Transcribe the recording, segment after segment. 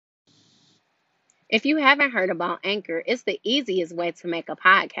If you haven't heard about Anchor, it's the easiest way to make a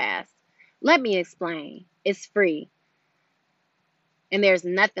podcast. Let me explain. It's free, and there's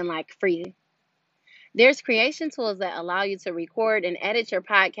nothing like free. There's creation tools that allow you to record and edit your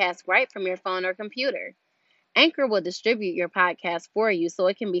podcast right from your phone or computer. Anchor will distribute your podcast for you so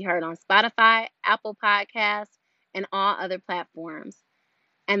it can be heard on Spotify, Apple Podcasts, and all other platforms.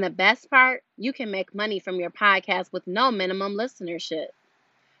 And the best part, you can make money from your podcast with no minimum listenership.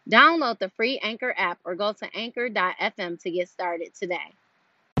 Download the free Anchor app or go to anchor.fm to get started today.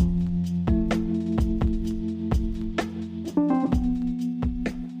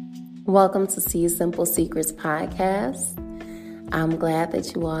 Welcome to See Simple Secrets podcast. I'm glad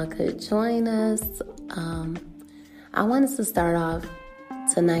that you all could join us. I wanted to start off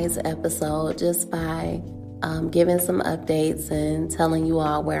tonight's episode just by giving some updates and telling you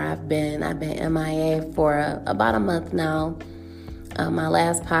all where I've been. I've been MIA for about a month now. My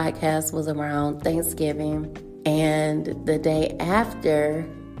last podcast was around Thanksgiving, and the day after,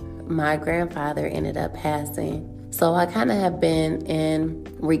 my grandfather ended up passing. So I kind of have been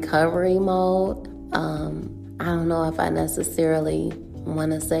in recovery mode. I don't know if I necessarily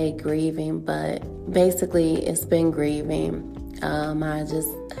want to say grieving, but basically it's been grieving. I just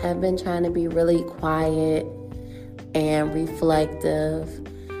have been trying to be really quiet and reflective,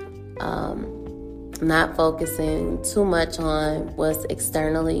 not focusing too much on what's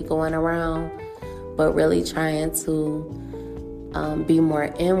externally going around, but really trying to be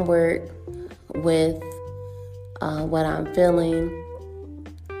more inward with what I'm feeling,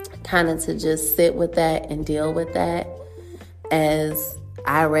 kind of to just sit with that and deal with that as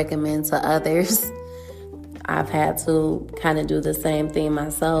I recommend to others. I've had to kind of do the same thing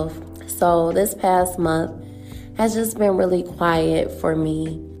myself. So this past month has just been really quiet for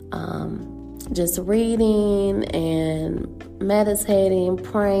me. Just reading and meditating,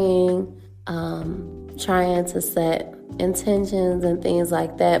 praying, trying to set intentions and things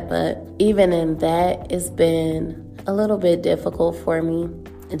like that. But even in that, it's been a little bit difficult for me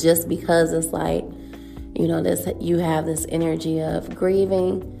just because it's like, you have this energy of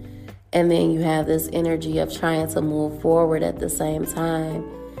grieving, and then you have this energy of trying to move forward at the same time.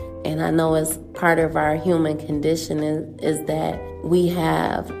 And I know it's part of our human condition is that we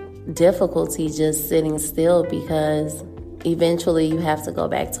have difficulty just sitting still, because eventually you have to go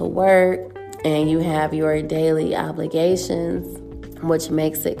back to work and you have your daily obligations, which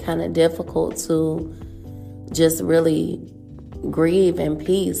makes it kind of difficult to just really grieve in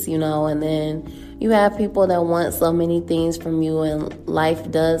peace, and then you have people that want so many things from you, and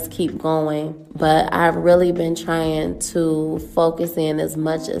life does keep going. But I've really been trying to focus in as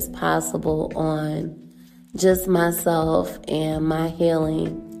much as possible on just myself and my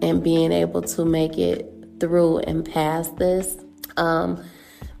healing and being able to make it through and past this.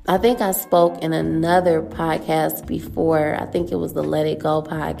 I think I spoke in another podcast before. I think it was the Let It Go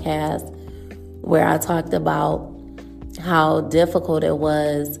podcast, where I talked about how difficult it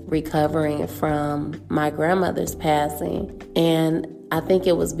was recovering from my grandmother's passing. And I think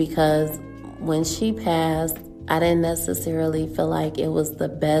it was because when she passed, I didn't necessarily feel like it was the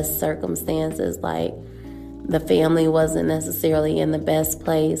best circumstances. Like, the family wasn't necessarily in the best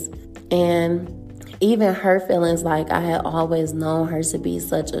place. And even her feelings, like, I had always known her to be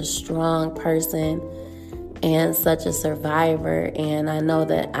such a strong person and such a survivor. And I know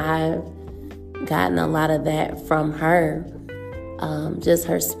that I've gotten a lot of that from her, just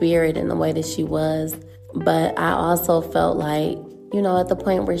her spirit and the way that she was. But I also felt like, at the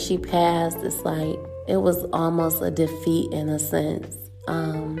point where she passed, it's like it was almost a defeat in a sense,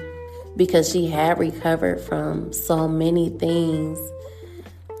 because she had recovered from so many things.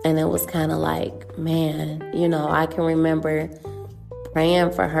 And it was kind of like, man, I can remember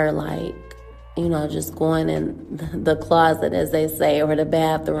praying for her, like, just going in the closet, as they say, or the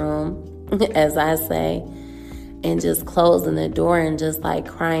bathroom, as I say, and just closing the door and just like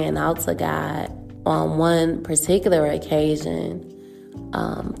crying out to God on one particular occasion,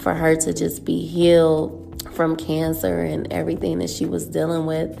 for her to just be healed from cancer and everything that she was dealing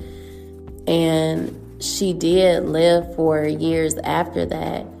with. And she did live for years after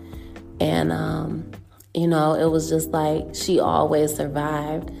that. And, it was just like she always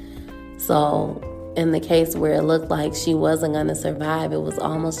survived. So in the case where it looked like she wasn't going to survive, it was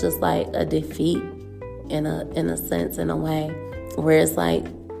almost just like a defeat in a sense, in a way, where it's like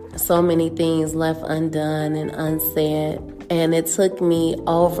so many things left undone and unsaid. And it took me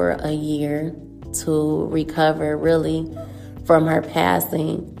over a year to recover, really, from her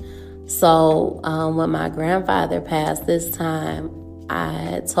passing. So when my grandfather passed this time, I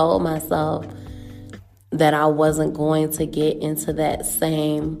had told myself, that I wasn't going to get into that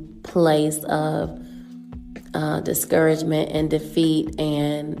same place of discouragement and defeat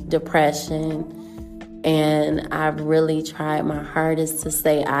and depression. And I've really tried my hardest to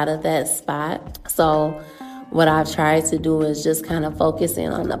stay out of that spot. So what I've tried to do is just kind of focus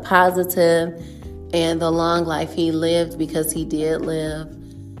in on the positive and the long life he lived, because he did live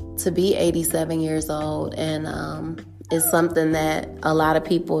to be 87 years old. And it's something that a lot of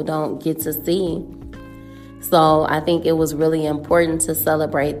people don't get to see. So I think it was really important to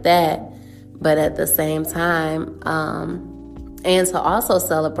celebrate that. But at the same time, and to also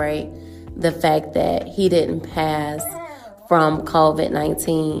celebrate the fact that he didn't pass from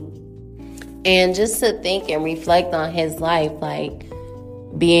COVID-19. And just to think and reflect on his life, like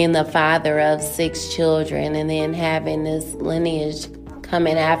being the father of 6 children and then having this lineage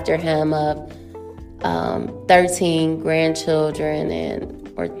coming after him of 13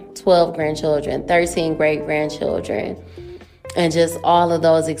 grandchildren or 12 grandchildren, 13 great-grandchildren, and just all of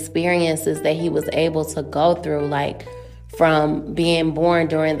those experiences that he was able to go through, like from being born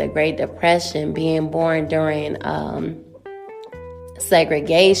during the Great Depression, being born during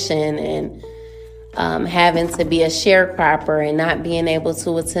segregation, and having to be a sharecropper and not being able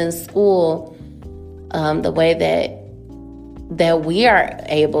to attend school the way that we are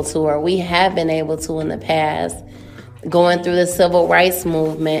able to, or we have been able to in the past, going through the civil rights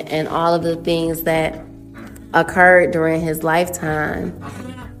movement and all of the things that occurred during his lifetime.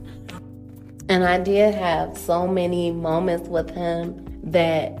 And I did have so many moments with him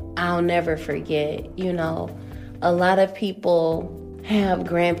that I'll never forget. You know, a lot of people have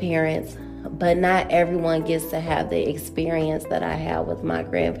grandparents, but not everyone gets to have the experience that I had with my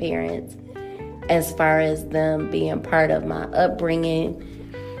grandparents, as far as them being part of my upbringing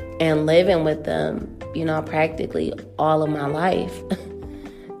and living with them, you know, practically all of my life.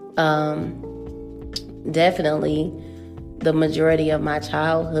 Definitely the majority of my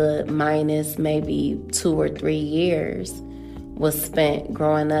childhood, minus maybe 2 or 3 years, was spent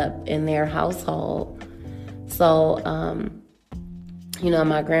growing up in their household. So, you know,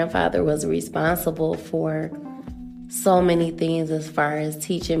 my grandfather was responsible for so many things as far as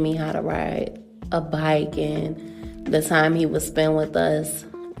teaching me how to ride a bike, and the time he would spend with us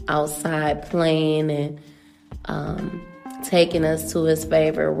outside playing, and taking us to his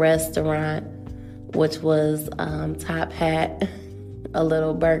favorite restaurant, which was Top Hat, a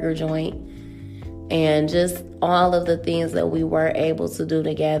little burger joint, and just all of the things that we were able to do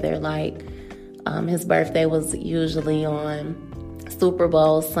together. Like his birthday was usually on Super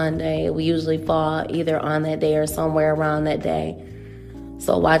Bowl Sunday. We usually fall either on that day or somewhere around that day.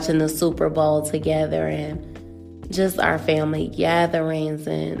 So watching the Super Bowl together, and just our family gatherings,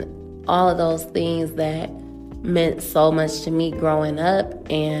 and all of those things that meant so much to me growing up.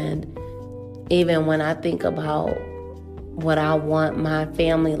 And even when I think about what I want my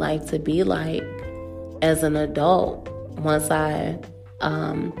family life to be like as an adult, once I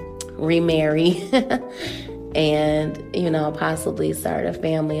remarry and, you know, possibly start a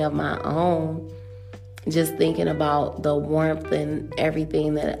family of my own, just thinking about the warmth and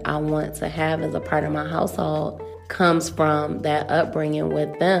everything that I want to have as a part of my household comes from that upbringing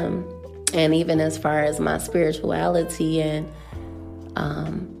with them. And even as far as my spirituality and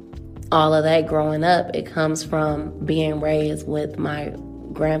all of that growing up, it comes from being raised with my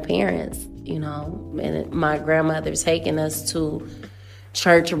grandparents, you know, and my grandmother taking us to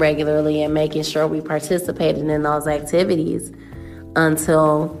church regularly and making sure we participated in those activities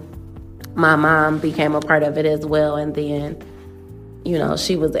until my mom became a part of it as well. And then, you know,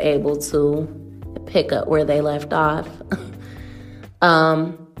 she was able to pick up where they left off.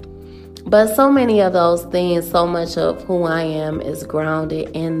 But so many of those things, so much of who I am is grounded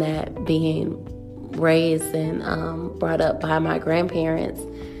in that, being raised and brought up by my grandparents,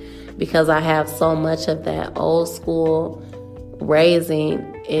 because I have so much of that old school raising.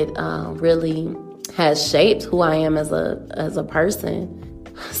 It really has shaped who I am as a person.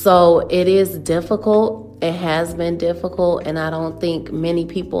 So it is difficult. It has been difficult, and I don't think many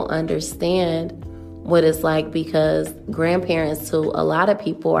people understand what it's like, because grandparents to a lot of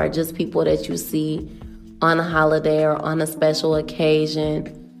people are just people that you see on a holiday or on a special occasion.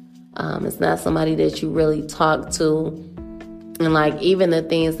 It's not somebody that you really talk to. And like even the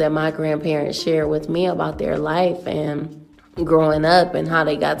things that my grandparents shared with me about their life and growing up and how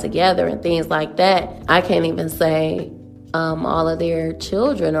they got together and things like that, I can't even say all of their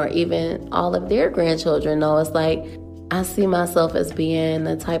children or even all of their grandchildren know. It's like I see myself as being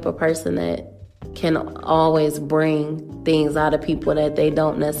the type of person that can always bring things out of people that they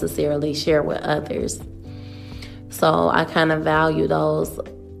don't necessarily share with others. So I kind of value those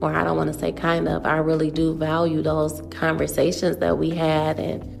or I don't want to say kind of, I really do value those conversations that we had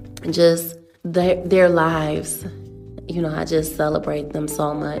and just their lives. I just celebrate them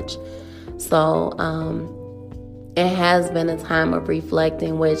so much. So it has been a time of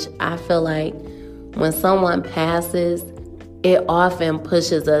reflecting, which I feel like when someone passes, it often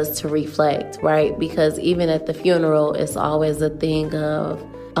pushes us to reflect, right? Because even at the funeral, it's always a thing of,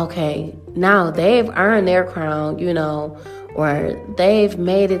 okay, now they've earned their crown, or they've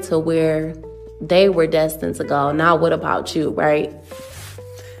made it to where they were destined to go. Now what about you, right?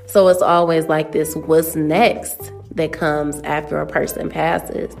 So it's always like this, what's next that comes after a person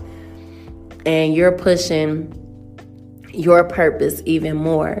passes? And you're pushing your purpose even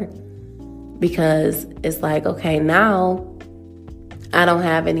more because it's like, okay, now I don't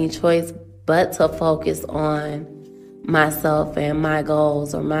have any choice but to focus on myself and my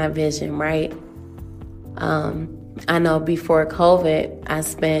goals or my vision, right? I know before COVID, I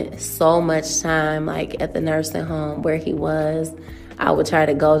spent so much time like at the nursing home where he was. I would try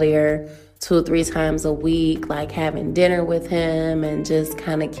to go there 2 or 3 times a week, like having dinner with him and just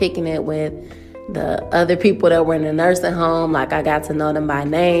kind of kicking it with the other people that were in the nursing home. Like I got to know them by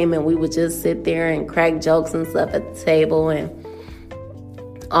name and we would just sit there and crack jokes and stuff at the table and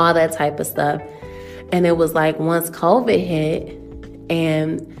all that type of stuff. And it was like once COVID hit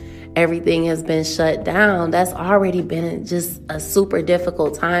and everything has been shut down, that's already been just a super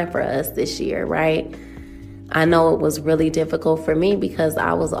difficult time for us this year, right? I know it was really difficult for me because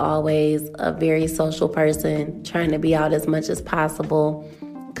I was always a very social person, trying to be out as much as possible,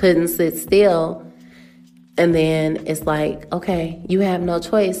 couldn't sit still. And then it's like, okay, you have no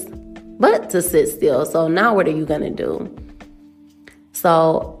choice but to sit still. So now what are you going to do?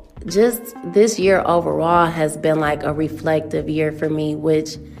 So just this year overall has been like a reflective year for me,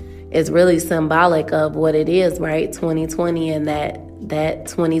 which is really symbolic of what it is, right? 2020 and that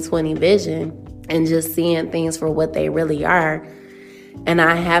 2020 vision. And just seeing things for what they really are. And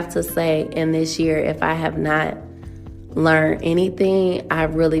I have to say, in this year, if I have not learned anything,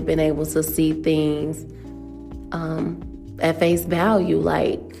 I've really been able to see things at face value,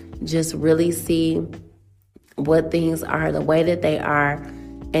 like just really see what things are the way that they are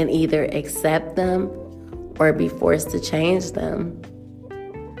and either accept them or be forced to change them.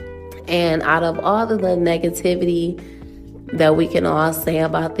 And out of all of the negativity that we can all say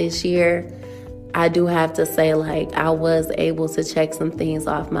about this year, I do have to say, like, I was able to check some things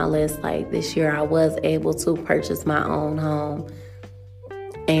off my list. Like this year, I was able to purchase my own home.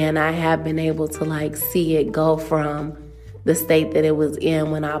 And I have been able to, like, see it go from the state that it was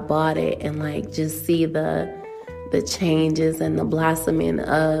in when I bought it and, like, just see the changes and the blossoming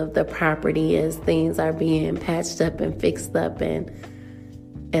of the property as things are being patched up and fixed up and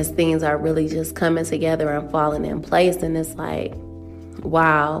as things are really just coming together and falling in place. And it's like,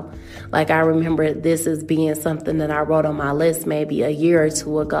 wow. Like I remember this as being something that I wrote on my list maybe a year or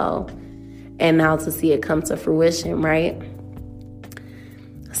 2 ago. And now to see it come to fruition, right?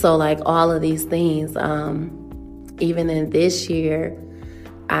 So like all of these things, even in this year,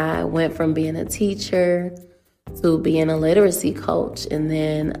 I went from being a teacher to being a literacy coach. And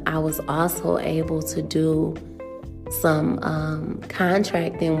then I was also able to do some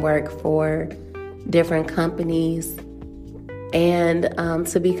contracting work for different companies and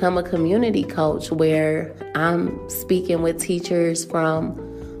to become a community coach where I'm speaking with teachers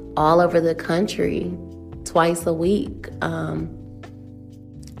from all over the country twice a week. And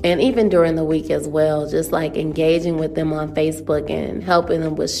even during the week as well, just like engaging with them on Facebook and helping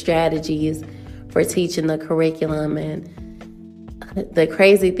them with strategies for teaching the curriculum. And the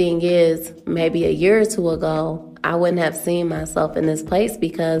crazy thing is, maybe a year or 2 ago, I wouldn't have seen myself in this place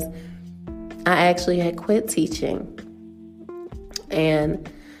because I actually had quit teaching. And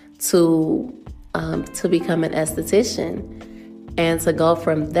to become an esthetician, and to go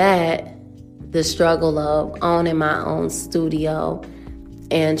from that, the struggle of owning my own studio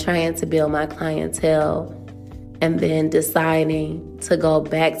and trying to build my clientele, and then deciding to go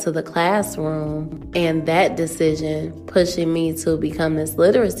back to the classroom, and that decision pushing me to become this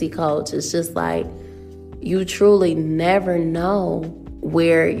literacy coach. It's just like, you truly never know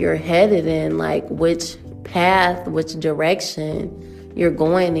where you're headed in, like which path, which direction you're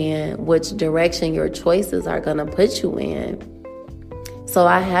going in, which direction your choices are going to put you in. So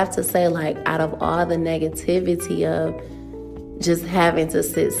I have to say, like, out of all the negativity of just having to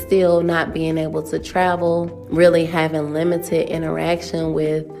sit still, not being able to travel, really having limited interaction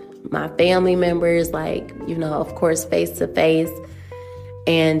with my family members, like, you know, of course, face to face,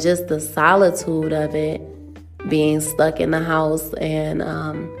 and just the solitude of it, being stuck in the house and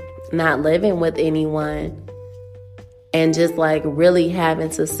not living with anyone, and just like really having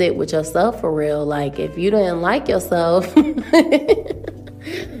to sit with yourself for real. Like if you didn't like yourself, you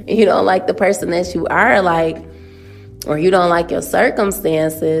don't like the person that you are, like, or you don't like your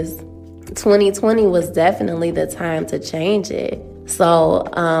circumstances, 2020 was definitely the time to change it. So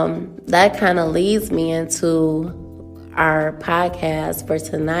that kind of leads me into our podcast for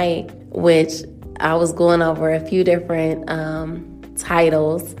tonight, which I was going over a few different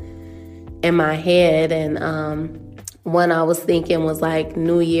titles in my head. And one I was thinking was like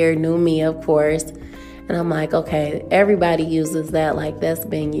New Year, New Me, of course. And I'm like, okay, everybody uses that. Like that's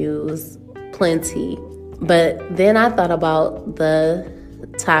been used plenty. But then I thought about the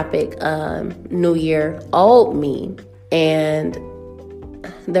topic, New Year, Old Me. And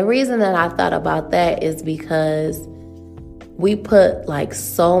the reason that I thought about that is because we put like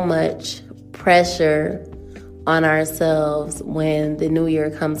so much pressure on ourselves when the new year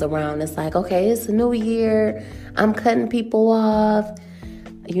comes around. It's like, okay, it's a new year. I'm cutting people off.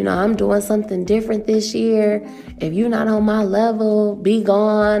 I'm doing something different this year. If you're not on my level, be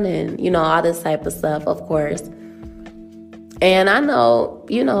gone. And, all this type of stuff, of course. And I know,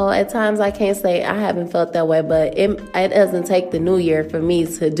 at times I can't say I haven't felt that way, but it doesn't take the new year for me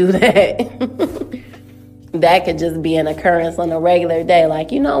to do that. That could just be an occurrence on a regular day.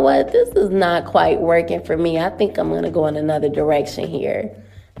 Like, you know what? This is not quite working for me. I think I'm going to go in another direction here.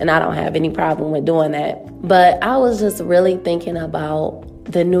 And I don't have any problem with doing that. But I was just really thinking about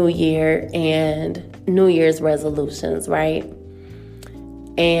the new year and New Year's resolutions, right?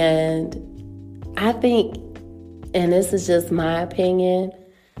 And I think, and this is just my opinion,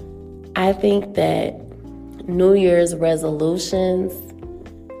 I think that New Year's resolutions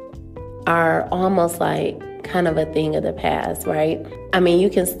are almost like kind of a thing of the past, right? I mean, you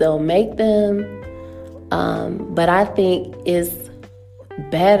can still make them, but I think it's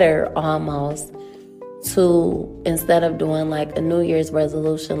better almost to, instead of doing like a New Year's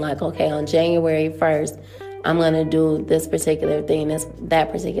resolution, like, okay, on January 1st, I'm going to do this particular thing,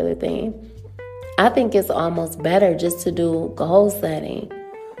 that particular thing. I think it's almost better just to do goal setting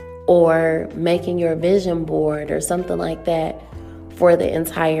or making your vision board or something like that for the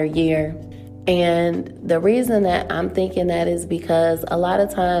entire year. And the reason that I'm thinking that is because a lot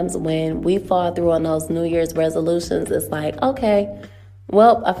of times when we fall through on those New Year's resolutions, it's like, okay,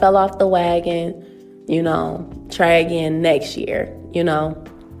 well, I fell off the wagon, try again next year,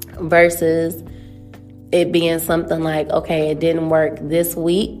 versus it being something like, okay, it didn't work this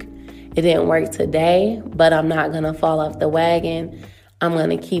week, it didn't work today, but I'm not going to fall off the wagon. I'm going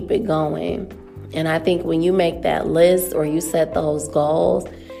to keep it going. And I think when you make that list or you set those goals,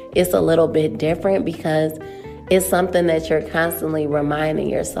 it's a little bit different because it's something that you're constantly reminding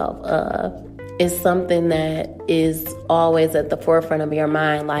yourself of. It's something that is always at the forefront of your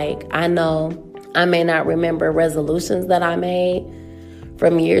mind. Like, I know I may not remember resolutions that I made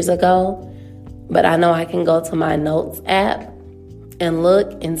from years ago, but I know I can go to my notes app and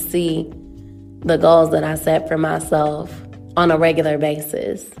look and see the goals that I set for myself on a regular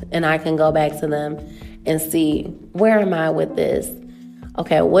basis. And I can go back to them and see, where am I with this?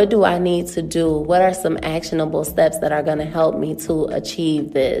 Okay, what do I need to do? What are some actionable steps that are going to help me to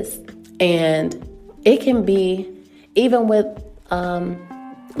achieve this? And it can be, even with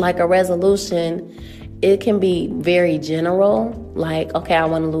like a resolution, it can be very general. Like, okay, I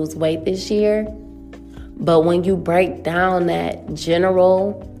want to lose weight this year. But when you break down that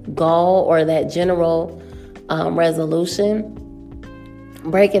general goal or that general resolution,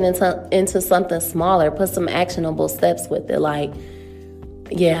 break it into something smaller, put some actionable steps with it. Like,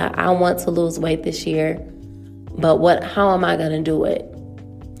 yeah, I want to lose weight this year, but how am I going to do it?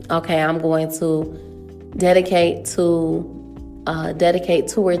 Okay, I'm going to dedicate 2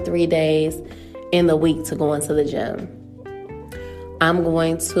 or 3 days in the week to going to the gym. I'm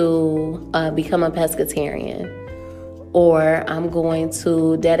going to become a pescatarian, or I'm going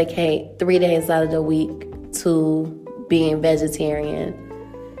to dedicate 3 days out of the week to being vegetarian,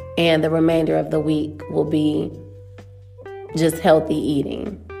 and the remainder of the week will be just healthy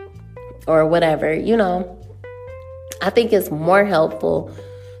eating or whatever. I think it's more helpful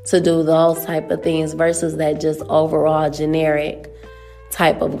to do those type of things versus that just overall generic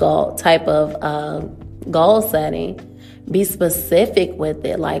type of goal setting. Be specific with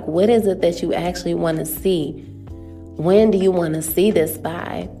it. Like, what is it that you actually want to see? When do you want to see this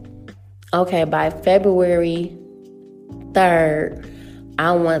by? Okay, by February 3rd,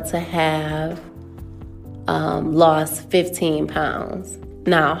 I want to have lost 15 pounds.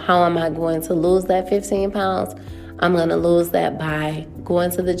 Now, how am I going to lose that 15 pounds? I'm going to lose that by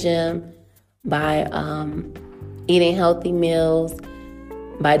going to the gym, by eating healthy meals,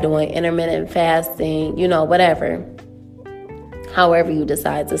 by doing intermittent fasting, whatever. however you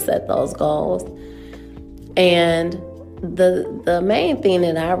decide to set those goals. And the main thing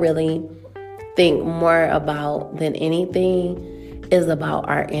that I really think more about than anything is about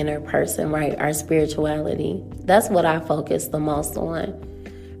our inner person, right? Our spirituality. That's what I focus the most on,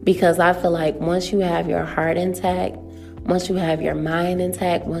 because I feel like once you have your heart intact, once you have your mind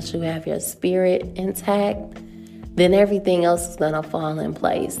intact, once you have your spirit intact, then everything else is going to fall in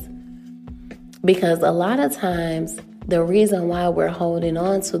place. Because a lot of times, the reason why we're holding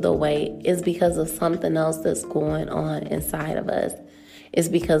on to the weight is because of something else that's going on inside of us. It's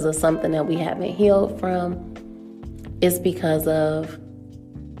because of something that we haven't healed from. It's because of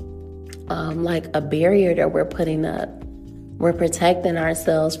like a barrier that we're putting up. We're protecting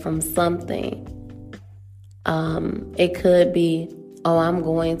ourselves from something. It could be, I'm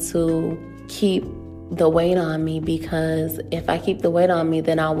going to keep the weight on me because if I keep the weight on me,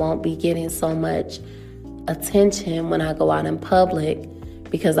 then I won't be getting so much attention when I go out in public,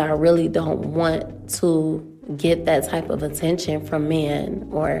 because I really don't want to get that type of attention from men.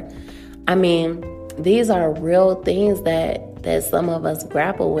 Or, these are real things that some of us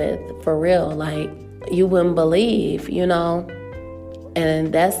grapple with, for real. Like, you wouldn't believe,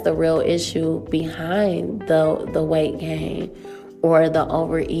 and that's the real issue behind the weight gain or the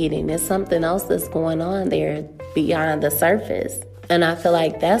overeating. There's something else that's going on there beyond the surface. And I feel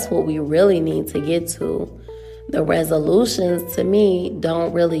like that's what we really need to get to. The resolutions, to me,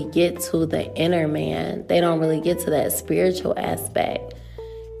 don't really get to the inner man. They don't really get to that spiritual aspect.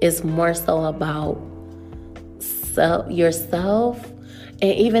 It's more so about yourself.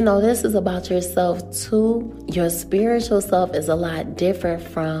 And even though this is about yourself too, your spiritual self is a lot different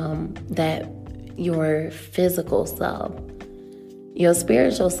from your physical self. Your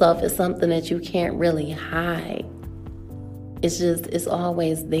spiritual self is something that you can't really hide. It's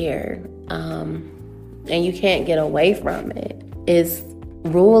always there. And you can't get away from it. It's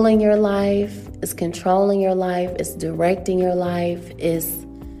ruling your life. It's controlling your life. It's directing your life. It's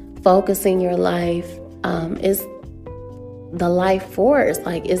focusing your life. It's the life force.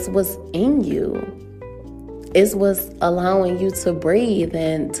 Like, it's what's in you. It's what's allowing you to breathe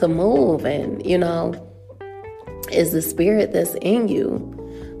and to move. And, is the spirit that's in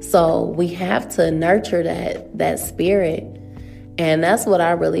you. So we have to nurture that spirit. And that's what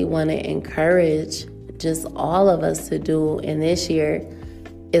I really want to encourage just all of us to do in this year,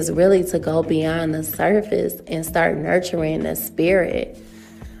 is really to go beyond the surface and start nurturing the spirit.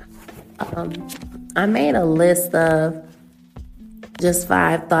 I made a list of just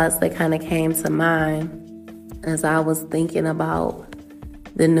 5 thoughts that kind of came to mind as I was thinking about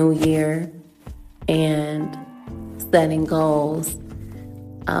the new year and setting goals.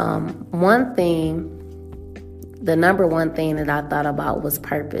 The number one thing that I thought about was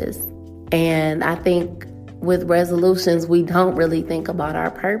purpose. And I think with resolutions, we don't really think about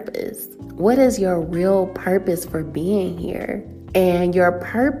our purpose. What is your real purpose for being here? And your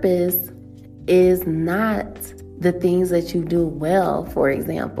purpose is not the things that you do well, for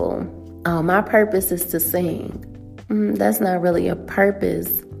example. My purpose is to sing. That's not really a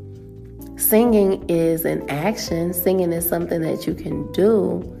purpose. Singing is an action. Singing is something that you can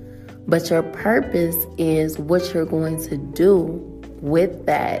do. But your purpose is what you're going to do with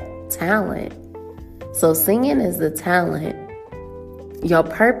that talent. So singing is the talent. Your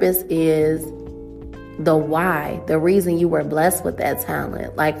purpose is the why, the reason you were blessed with that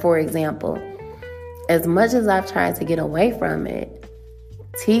talent. Like, for example, as much as I've tried to get away from it,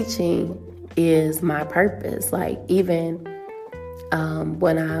 teaching is my purpose. Like, even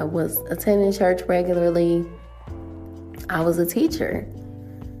when I was attending church regularly, I was a teacher.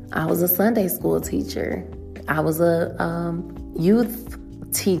 I was a Sunday school teacher. I was a youth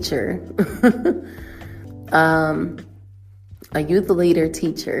teacher, a youth leader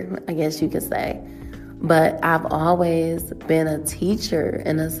teacher, I guess you could say. But I've always been a teacher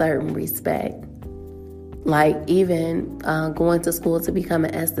in a certain respect. Like, even going to school to become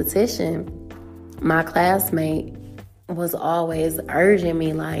an esthetician, my classmate was always urging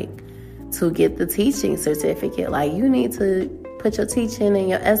me, like, to get the teaching certificate. Like, you need to put your teaching and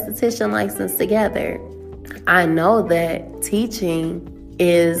your esthetician license together. I know that teaching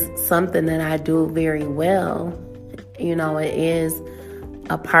is something that I do very well. It is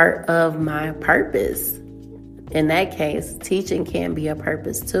a part of my purpose. In that case, teaching can be a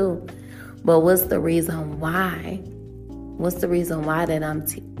purpose too. But what's the reason why? What's the reason why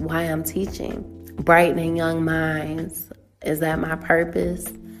why I'm teaching? Brightening young minds. Is that my purpose?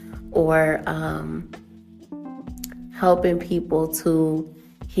 Or helping people to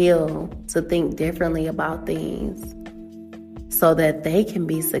heal, to think differently about things so that they can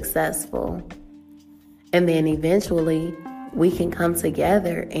be successful. And then eventually we can come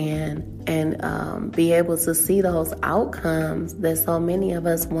together and be able to see those outcomes that so many of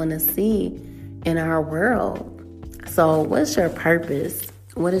us want to see in our world. So what's your purpose?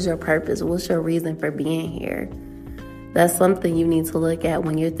 What is your purpose? What's your reason for being here? That's something you need to look at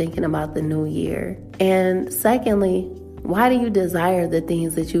when you're thinking about the new year. And secondly, why do you desire the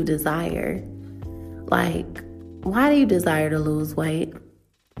things that you desire? Like, why do you desire to lose weight?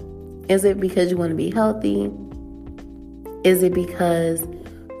 Is it because you want to be healthy? Is it because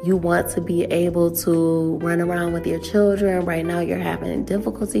you want to be able to run around with your children? Right now you're having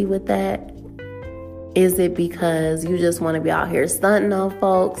difficulty with that. Is it because you just want to be out here stunting on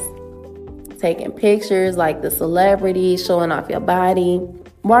folks, taking pictures like the celebrities, showing off your body?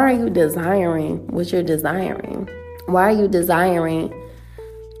 Why are you desiring what you're desiring? Why are you desiring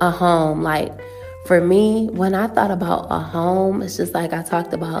a home? Like, for me, when I thought about a home, it's just like I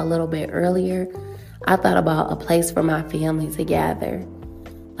talked about a little bit earlier. I thought about a place for my family to gather,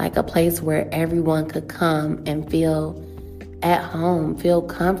 like a place where everyone could come and feel at home, feel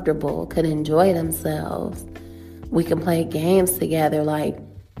comfortable, could enjoy themselves. We can play games together. Like,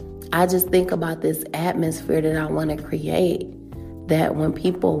 I just think about this atmosphere that I want to create, that when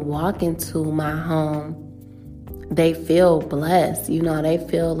people walk into my home, they feel blessed. You know, they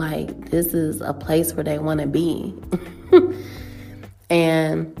feel like this is a place where they want to be.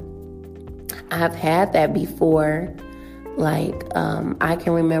 And I've had that before. Like, I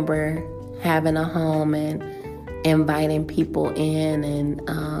can remember having a home and inviting people in and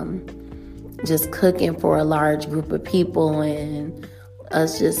just cooking for a large group of people, and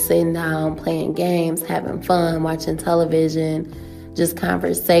us just sitting down, playing games, having fun, watching television, just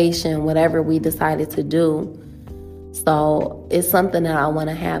conversation, whatever we decided to do. So it's something that I want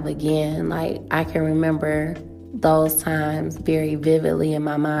to have again. Like, I can remember those times very vividly in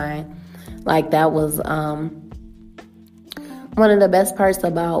my mind. Like, that was one of the best parts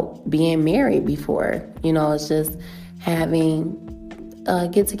about being married before. You know, it's just having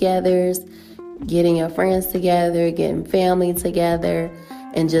get-togethers, getting your friends together, getting family together,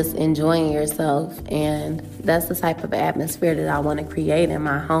 and just enjoying yourself. And that's the type of atmosphere that I want to create in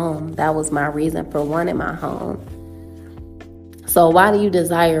my home. That was my reason for wanting my home. So why do you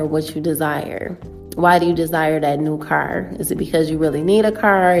desire what you desire? Why do you desire that new car? Is it because you really need a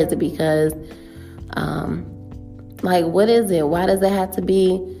car? Is it because, what is it? Why does it have to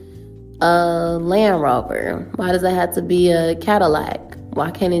be a Land Rover? Why does it have to be a Cadillac?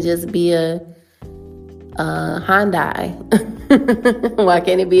 Why can't it just be a Hyundai? Why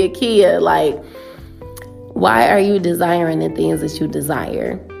can't it be a Kia? Like, why are you desiring the things that you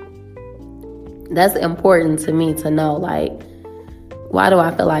desire? That's important to me to know. Like, why do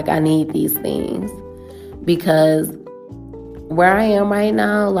I feel like I need these things? Because where I am right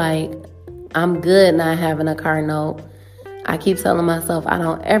now, like, I'm good not having a car note. I keep telling myself I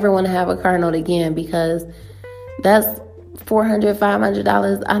don't ever want to have a car note again, because that's $400,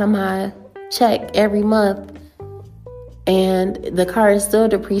 $500 out of my check every month. And the car is still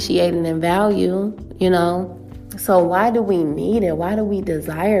depreciating in value, you know? So why do we need it? Why do we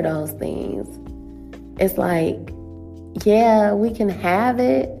desire those things? It's like, yeah, we can have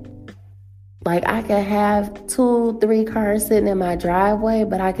it. Like, I could have 2-3 cars sitting in my driveway,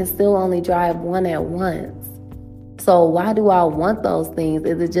 but I can still only drive one at once. So why do I want those things?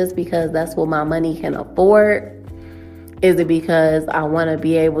 Is it just because that's what my money can afford? Is it because I want to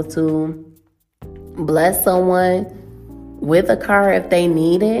be able to bless someone with a car if they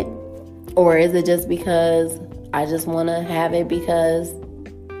need it? Or is it just because I just want to have it because,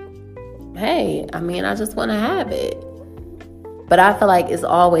 hey, I just want to have it? But I feel like it's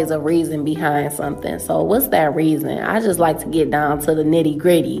always a reason behind something. So what's that reason? I just like to get down to the nitty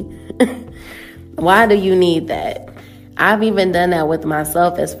gritty. Why do you need that? I've even done that with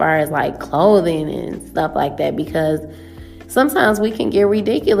myself as far as like clothing and stuff like that, because sometimes we can get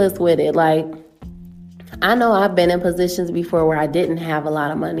ridiculous with it. Like, I know I've been in positions before where I didn't have a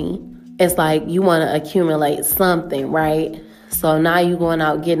lot of money. It's like you want to accumulate something, right? So now you're going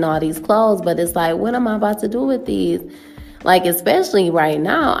out getting all these clothes, but it's like, what am I about to do with these? Like, especially right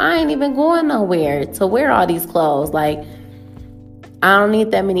now, I ain't even going nowhere to wear all these clothes. Like, I don't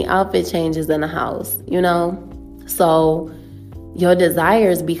need that many outfit changes in the house, you know? So your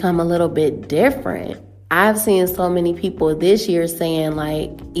desires become a little bit different. I've seen so many people this year saying,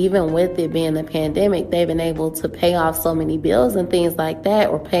 like, even with it being a pandemic, they've been able to pay off so many bills and things like that,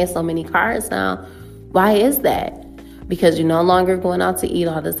 or pay so many cards now. Why is that? Because you're no longer going out to eat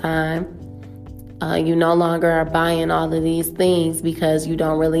all the time. You no longer are buying all of these things because you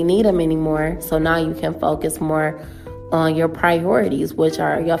don't really need them anymore. So now you can focus more on your priorities, which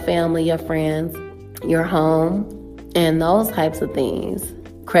are your family, your friends, your home, and those types of things.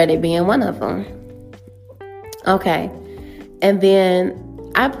 Credit being one of them. Okay. And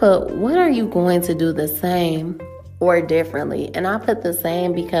then I put, when are you going to do the same or differently? And I put the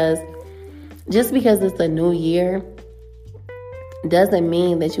same because just because it's a new year doesn't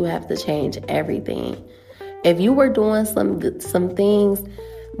mean that you have to change everything. If you were doing some things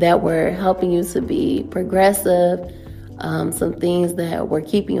that were helping you to be progressive, some things that were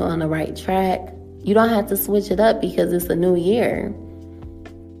keeping you on the right track, you don't have to switch it up because it's a new year.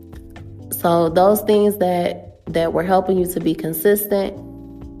 So those things that were helping you to be consistent,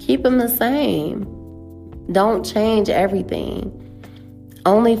 keep them the same. Don't change everything.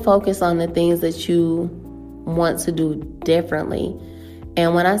 Only focus on the things that you want to do differently.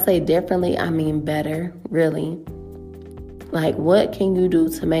 And when I say differently, I mean better, really. Like, what can you do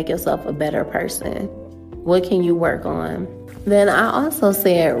to make yourself a better person? What can you work on? Then I also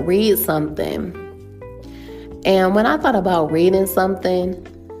said read something. And when I thought about reading something,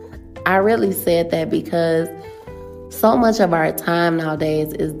 I really said that because so much of our time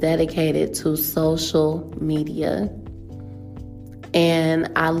nowadays is dedicated to social media.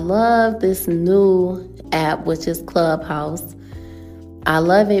 And I love this new app, which is Clubhouse. I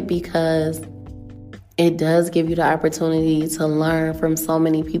love it because it does give you the opportunity to learn from so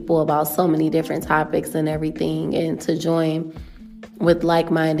many people about so many different topics and everything, and to join with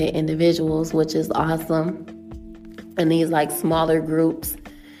like-minded individuals, which is awesome. And these like smaller groups,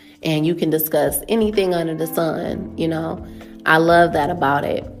 and you can discuss anything under the sun, you know. I love that about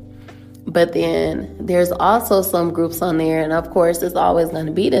it. But then there's also some groups on there, and of course it's always going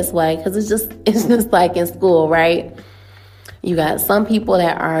to be this way because it's just like in school, right? You got some people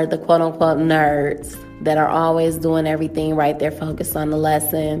that are the quote-unquote nerds that are always doing everything right. They're focused on the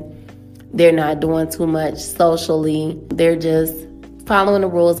lesson. They're not doing too much socially. They're just following the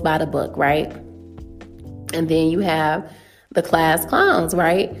rules by the book, right? And then you have the class clowns,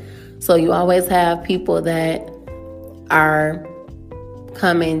 right? So you always have people that are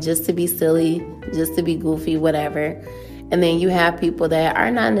coming just to be silly, just to be goofy, whatever. And then you have people that are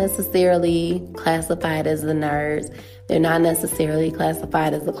not necessarily classified as the nerds. They're not necessarily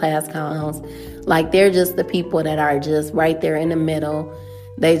classified as the class clowns. Like, they're just the people that are just right there in the middle.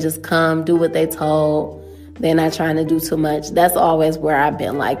 They just come, do what they told. They're not trying to do too much. That's always where I've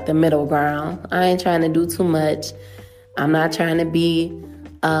been, like the middle ground. I ain't trying to do too much. I'm not trying to be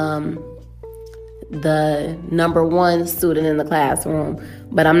the number one student in the classroom,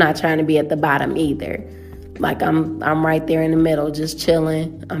 but I'm not trying to be at the bottom either. Like, I'm right there in the middle, just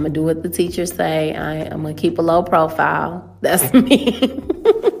chilling. I'm gonna do what the teachers say. I'm gonna keep a low profile. That's me.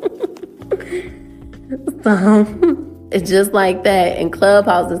 So it's just like that. In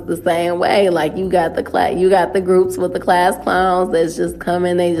Clubhouse, it's the same way. Like, you got the groups with the class clowns that's just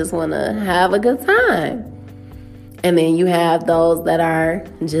coming. They just want to have a good time. And then you have those that are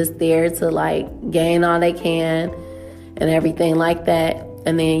just there to like gain all they can and everything like that.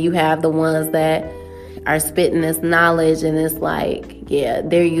 And then you have the ones that are spitting this knowledge, and it's like, yeah,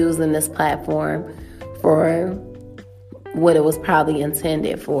 they're using this platform for what it was probably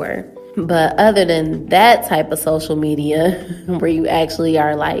intended for. But other than that type of social media where you actually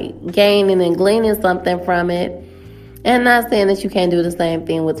are like gaining and gleaning something from it, and not saying that you can't do the same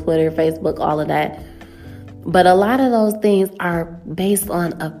thing with Twitter, Facebook, all of that, but a lot of those things are based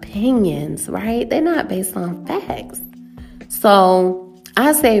on opinions, right? They're not based on facts. So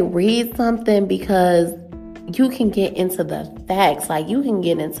I say read something because you can get into the facts. Like, you can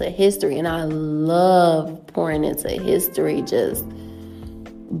get into history, and I love pouring into history, just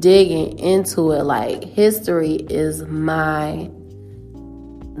digging into it. Like, history is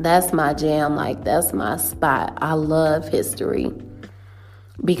that's my jam. Like, that's my spot. I love history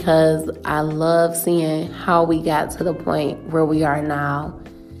because I love seeing how we got to the point where we are now,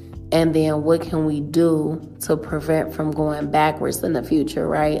 and then what can we do to prevent from going backwards in the future,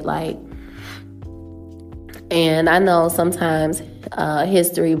 right? Like, and I know sometimes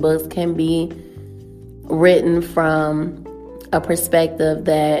history books can be written from a perspective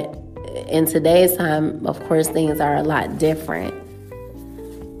that in today's time, of course, things are a lot different.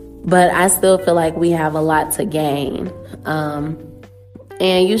 But I still feel like we have a lot to gain.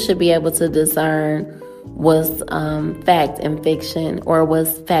 And you should be able to discern what's fact and fiction, or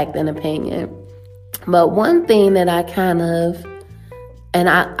what's fact and opinion. But one thing that I kind of, and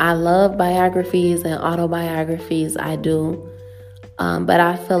I love biographies and autobiographies, I do. But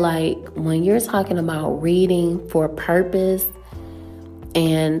I feel like when you're talking about reading for purpose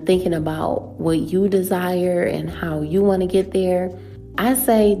and thinking about what you desire and how you want to get there, I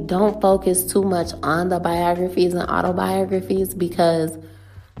say don't focus too much on the biographies and autobiographies, because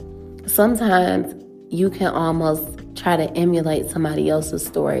sometimes you can almost try to emulate somebody else's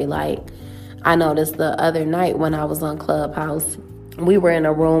story. Like, I noticed the other night when I was on Clubhouse, we were in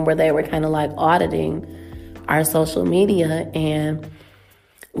a room where they were kind of like auditing our social media, and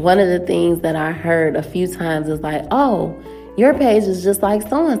one of the things that I heard a few times is like, oh, your page is just like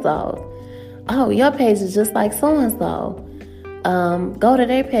so-and-so. Oh, your page is just like so-and-so. Go to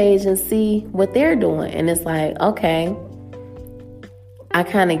their page and see what they're doing. And it's like, okay, I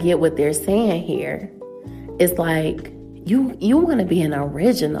kind of get what they're saying here. It's like, you want to be an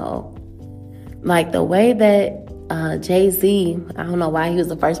original. Like the way that Jay-Z, I don't know why he was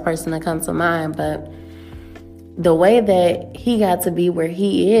the first person to come to mind, but the way that he got to be where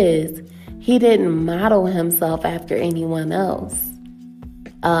he is, he didn't model himself after anyone else.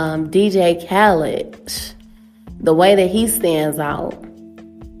 DJ Khaled, the way that he stands out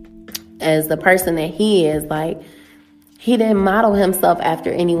as the person that he is, like, he didn't model himself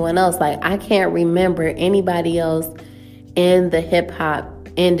after anyone else. Like, I can't remember anybody else in the hip hop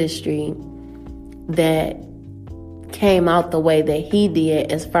industry that came out the way that he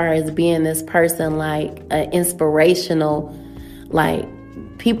did, as far as being this person, like an inspirational, like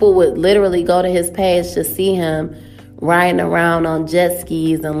people would literally go to his page to see him riding around on jet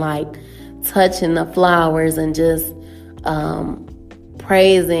skis and like touching the flowers and just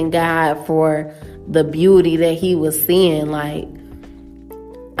praising God for the beauty that he was seeing. Like,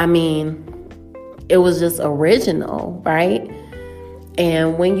 I mean, it was just original, right?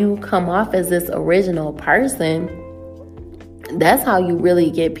 And when you come off as this original person, that's how you really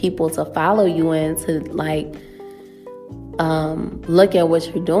get people to follow you and to like look at what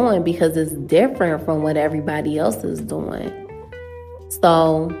you're doing, because it's different from what everybody else is doing.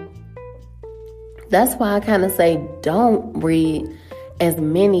 So that's why I kind of say don't read as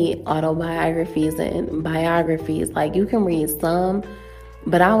many autobiographies and biographies. Like, you can read some,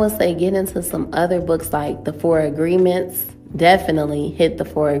 but I would say get into some other books like The Four Agreements. Definitely hit The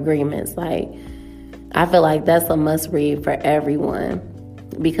Four Agreements. Like, I feel like that's a must read for everyone,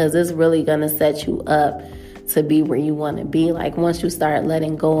 because it's really going to set you up to be where you want to be. Like, once you start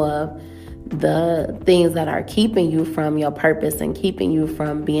letting go of the things that are keeping you from your purpose and keeping you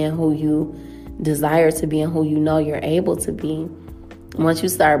from being who you desire to be and who you know you're able to be, once you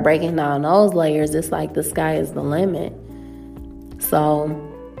start breaking down those layers, it's like the sky is the limit. So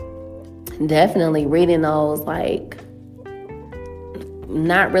definitely reading those, like,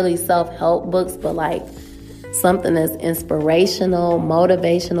 not really self-help books, but like something that's inspirational,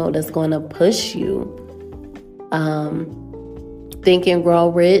 motivational, that's going to push you. Think and Grow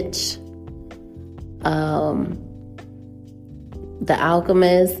Rich, The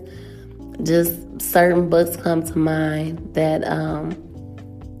Alchemist. Just certain books come to mind that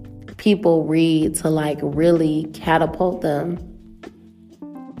people read to like really catapult them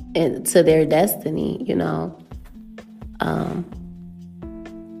into their destiny, you know.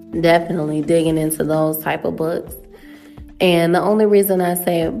 Definitely digging into those type of books. And the only reason I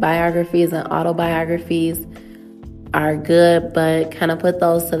say biographies and autobiographies are good, but kind of put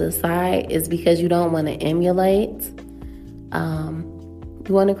those to the side, is because you don't want to emulate.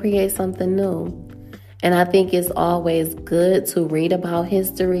 You want to create something new. And I think it's always good to read about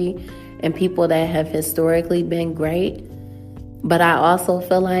history and people that have historically been great. But I also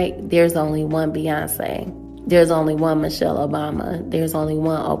feel like there's only one Beyonce. There's only one Michelle Obama. There's only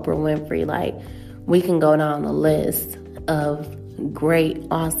one Oprah Winfrey. Like, we can go down a list of great,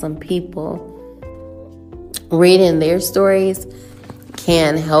 awesome people. Reading their stories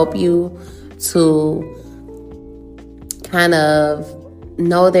can help you to kind of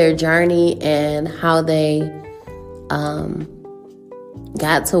know their journey and how they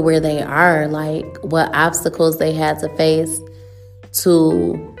got to where they are, like what obstacles they had to face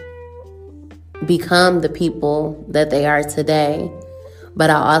to become the people that they are today.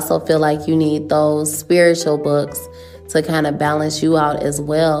 But I also feel like you need those spiritual books to kind of balance you out as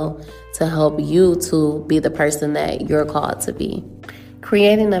well, to help you to be the person that you're called to be.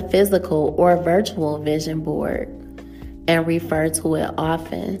 Creating a physical or virtual vision board and refer to it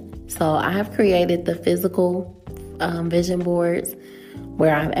often. So I've created the physical vision boards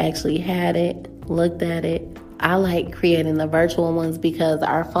where I've actually had it, looked at it. I like creating the virtual ones because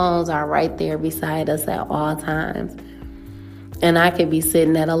our phones are right there beside us at all times. And I could be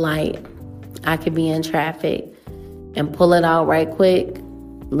sitting at a light. I could be in traffic and pull it out right quick.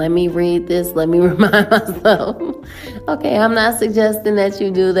 Let me read this. Let me remind myself. Okay, I'm not suggesting that you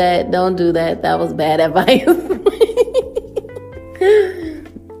do that. Don't do that. That was bad advice.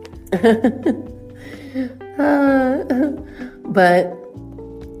 But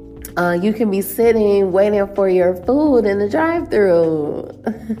you can be sitting waiting for your food in the drive-thru.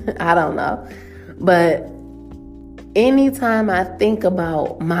 I don't know. But anytime I think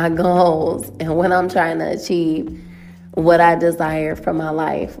about my goals and what I'm trying to achieve, what I desire for my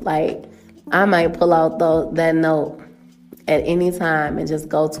life, like I might pull out that note at any time and just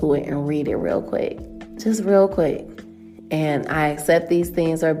go to it and read it real quick. Just real quick. And I accept these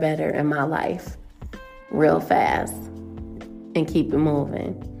things are better in my life real fast and keep it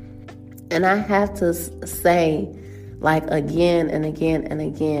moving. And I have to say, like, again and again and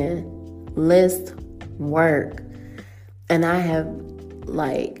again, lists work. And I have,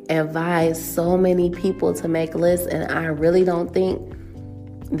 like, advised so many people to make lists, and I really don't think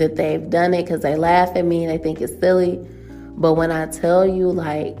that they've done it because they laugh at me and they think it's silly. But when I tell you,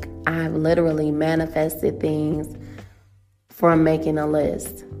 like, I've literally manifested things from making a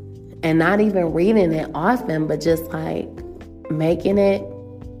list. And not even reading it often, but just, like, making it,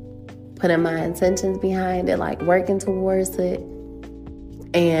 putting my intentions behind it, like, working towards it,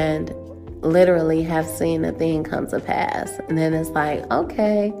 and literally have seen the thing come to pass. And then it's like,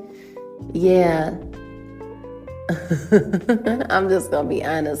 okay, yeah. I'm just going to be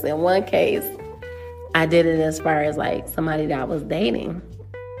honest. In one case, I did it as far as, like, somebody that I was dating.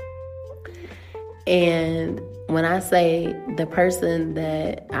 And when I say the person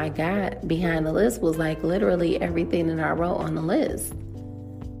that I got behind the list was, like, literally everything that I wrote on the list.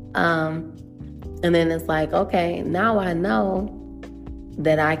 And then it's like, okay, now I know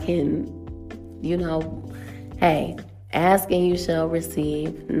that I can, hey, ask and you shall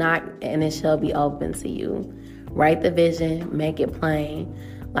receive, knock and it shall be open to you. Write the vision, make it plain.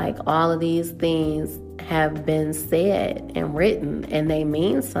 Like, all of these things have been said and written, and they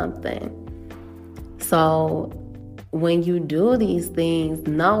mean something. So when you do these things,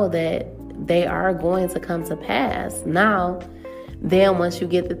 know that they are going to come to pass. Now, then once you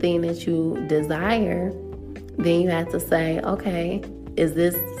get the thing that you desire, then you have to say, okay, is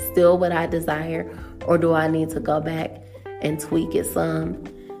this still what I desire, or do I need to go back and tweak it some?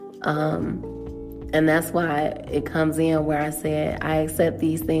 And that's why it comes in where I said I accept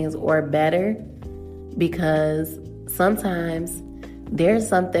these things or better, because sometimes there's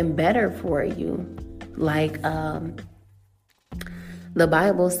something better for you. Like the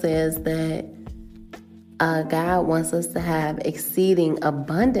Bible says that God wants us to have exceeding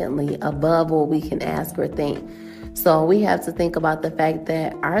abundantly above what we can ask or think. So we have to think about the fact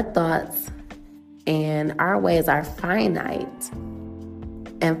that our thoughts and our ways are finite.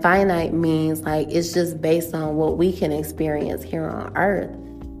 And finite means, like, it's just based on what we can experience here on earth.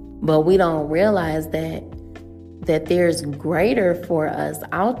 But we don't realize that there's greater for us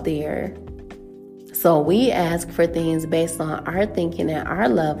out there. So we ask for things based on our thinking at our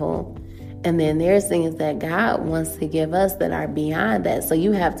level. And then there's things that God wants to give us that are beyond that. So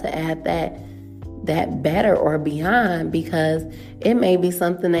you have to add that better or beyond, because it may be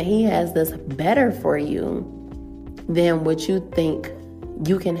something that He has that's better for you than what you think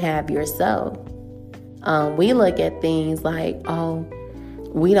you can have yourself. We look at things like, oh,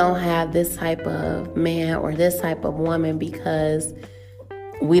 we don't have this type of man or this type of woman because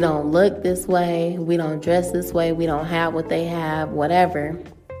we don't look this way, we don't dress this way, we don't have what they have, whatever.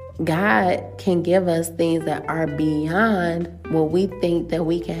 God can give us things that are beyond what we think that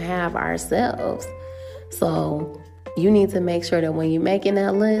we can have ourselves. So you need to make sure that when you're making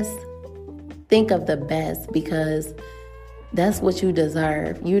that list, think of the best, because that's what you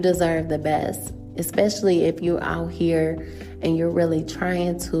deserve. You deserve the best, especially if you're out here and you're really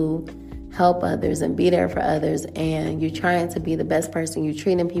trying to help others and be there for others, and you're trying to be the best person. You're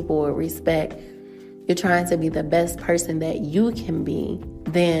treating people with respect. You're trying to be the best person that you can be.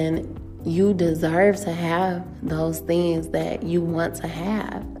 Then you deserve to have those things that you want to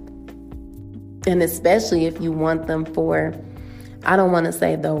have. And especially if you want them for, I don't want to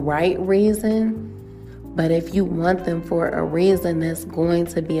say the right reason, but if you want them for a reason that's going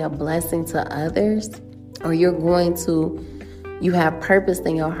to be a blessing to others, or you have purpose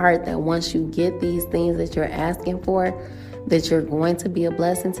in your heart that once you get these things that you're asking for, that you're going to be a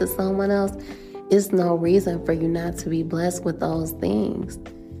blessing to someone else, it's no reason for you not to be blessed with those things,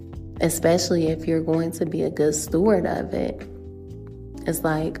 especially if you're going to be a good steward of it. It's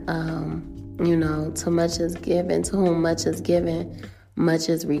like, too much is given, to whom much is given, much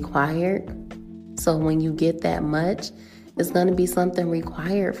is required. So when you get that much, it's going to be something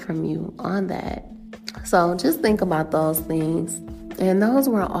required from you on that. So just think about those things. And those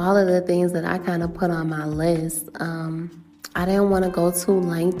were all of the things that I kind of put on my list. I didn't want to go too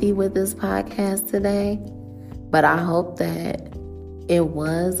lengthy with this podcast today, but I hope that it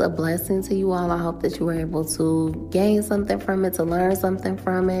was a blessing to you all. I hope that you were able to gain something from it, to learn something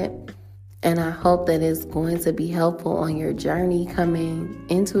from it. And I hope that it's going to be helpful on your journey coming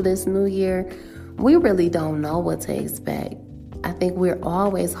into this new year, we really don't know what to expect. I think we're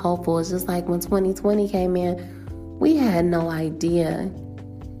always hopeful. It's just like when 2020 came in, we had no idea.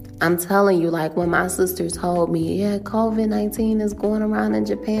 I'm telling you, like when my sister told me, yeah, COVID-19 is going around in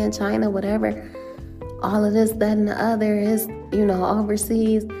Japan, China, whatever, all of this, that, and the other is,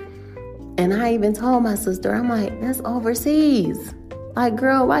 overseas. And I even told my sister, I'm like, that's overseas. Like,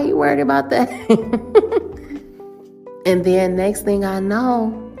 girl, why you worried about that? And then next thing I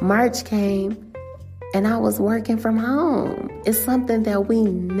know, March came and I was working from home. It's something that we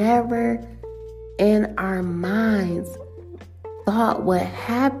never in our minds thought would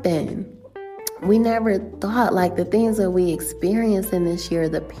happen. We never thought, like, the things that we experienced in this year,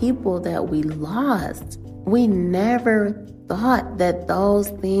 the people that we lost, we never thought that those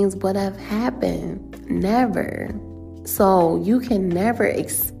things would have happened. Never. So you can never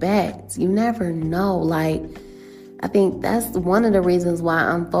expect, you never know. Like, I think that's one of the reasons why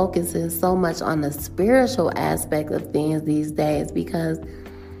I'm focusing so much on the spiritual aspect of things these days, because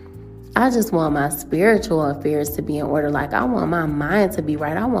I just want my spiritual affairs to be in order. Like, I want my mind to be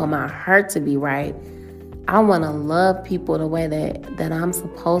right. I want my heart to be right. I want to love people the way that I'm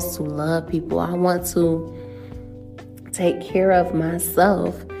supposed to love people. I want to take care of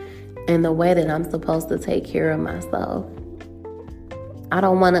myself in the way that I'm supposed to take care of myself. I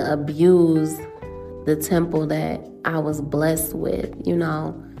don't want to abuse the temple that I was blessed with.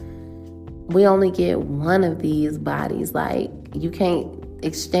 We only get one of these bodies. Like, you can't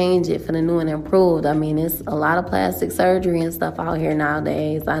exchange it for the new and improved. I mean, it's a lot of plastic surgery and stuff out here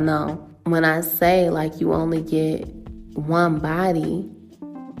nowadays. I know. When I say, like, you only get one body,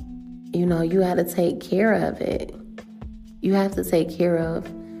 you have to take care of it. You have to take care of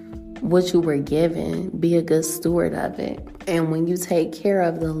what you were given. Be a good steward of it. And when you take care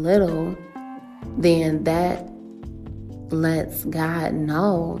of the little, then that lets God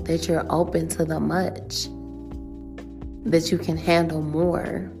know that you're open to the much, that you can handle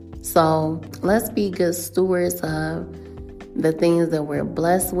more. So let's be good stewards of the things that we're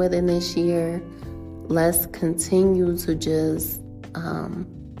blessed with in this year. Let's continue to just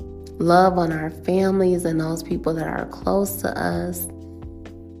love on our families and those people that are close to us.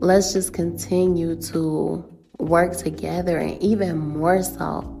 Let's just continue to work together, and even more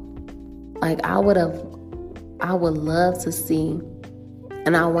so, like, I would love to see,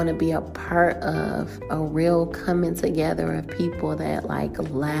 and I want to be a part of a real coming together of people that, like,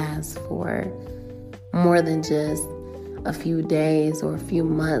 last for more than just a few days or a few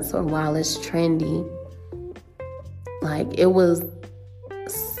months or while it's trendy. Like, it was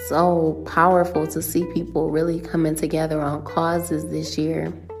so powerful to see people really coming together on causes this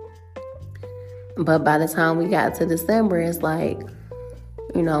year. But by the time we got to December, it's like,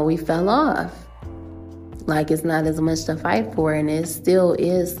 we fell off. Like, it's not as much to fight for, and it still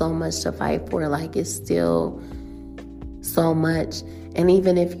is so much to fight for. Like, it's still so much. And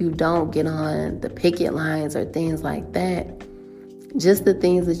even if you don't get on the picket lines or things like that, just the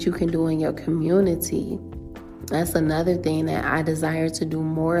things that you can do in your community, that's another thing that I desire to do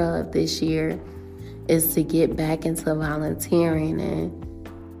more of this year, is to get back into volunteering and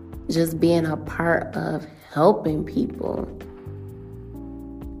just being a part of helping people.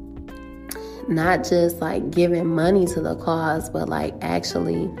 Not just like giving money to the cause, but like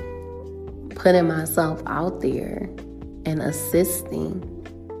actually putting myself out there and assisting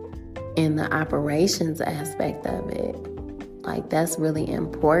in the operations aspect of it. Like, that's really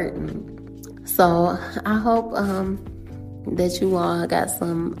important. So I hope that you all got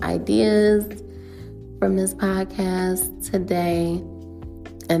some ideas from this podcast today,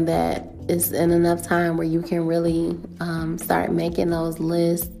 and that it's in enough time where you can really start making those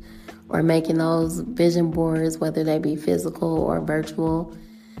lists or making those vision boards, whether they be physical or virtual.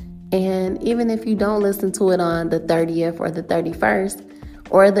 And even if you don't listen to it on the 30th or the 31st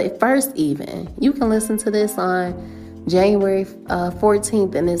or the 1st even, you can listen to this on January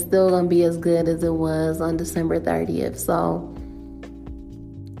 14th and it's still going to be as good as it was on December 30th. So,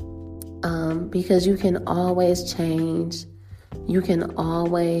 because you can always change, you can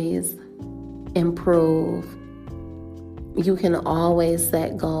always improve, you can always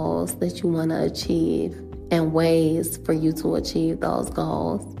set goals that you want to achieve and ways for you to achieve those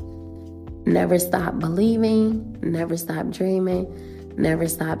goals. Never stop believing, never stop dreaming, never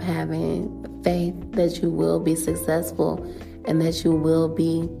stop having faith that you will be successful and that you will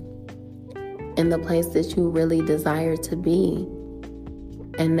be in the place that you really desire to be.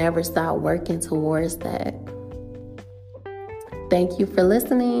 And never stop working towards that. Thank you for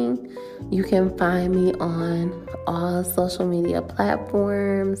listening. You can find me on all social media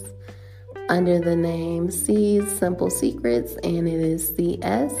platforms under the name C's Simple Secrets, and it is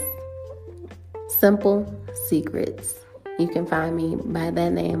CS. Simple Secrets. You can find me by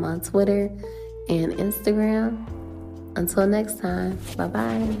that name on Twitter and Instagram. Until next time,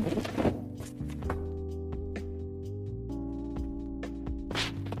 bye-bye.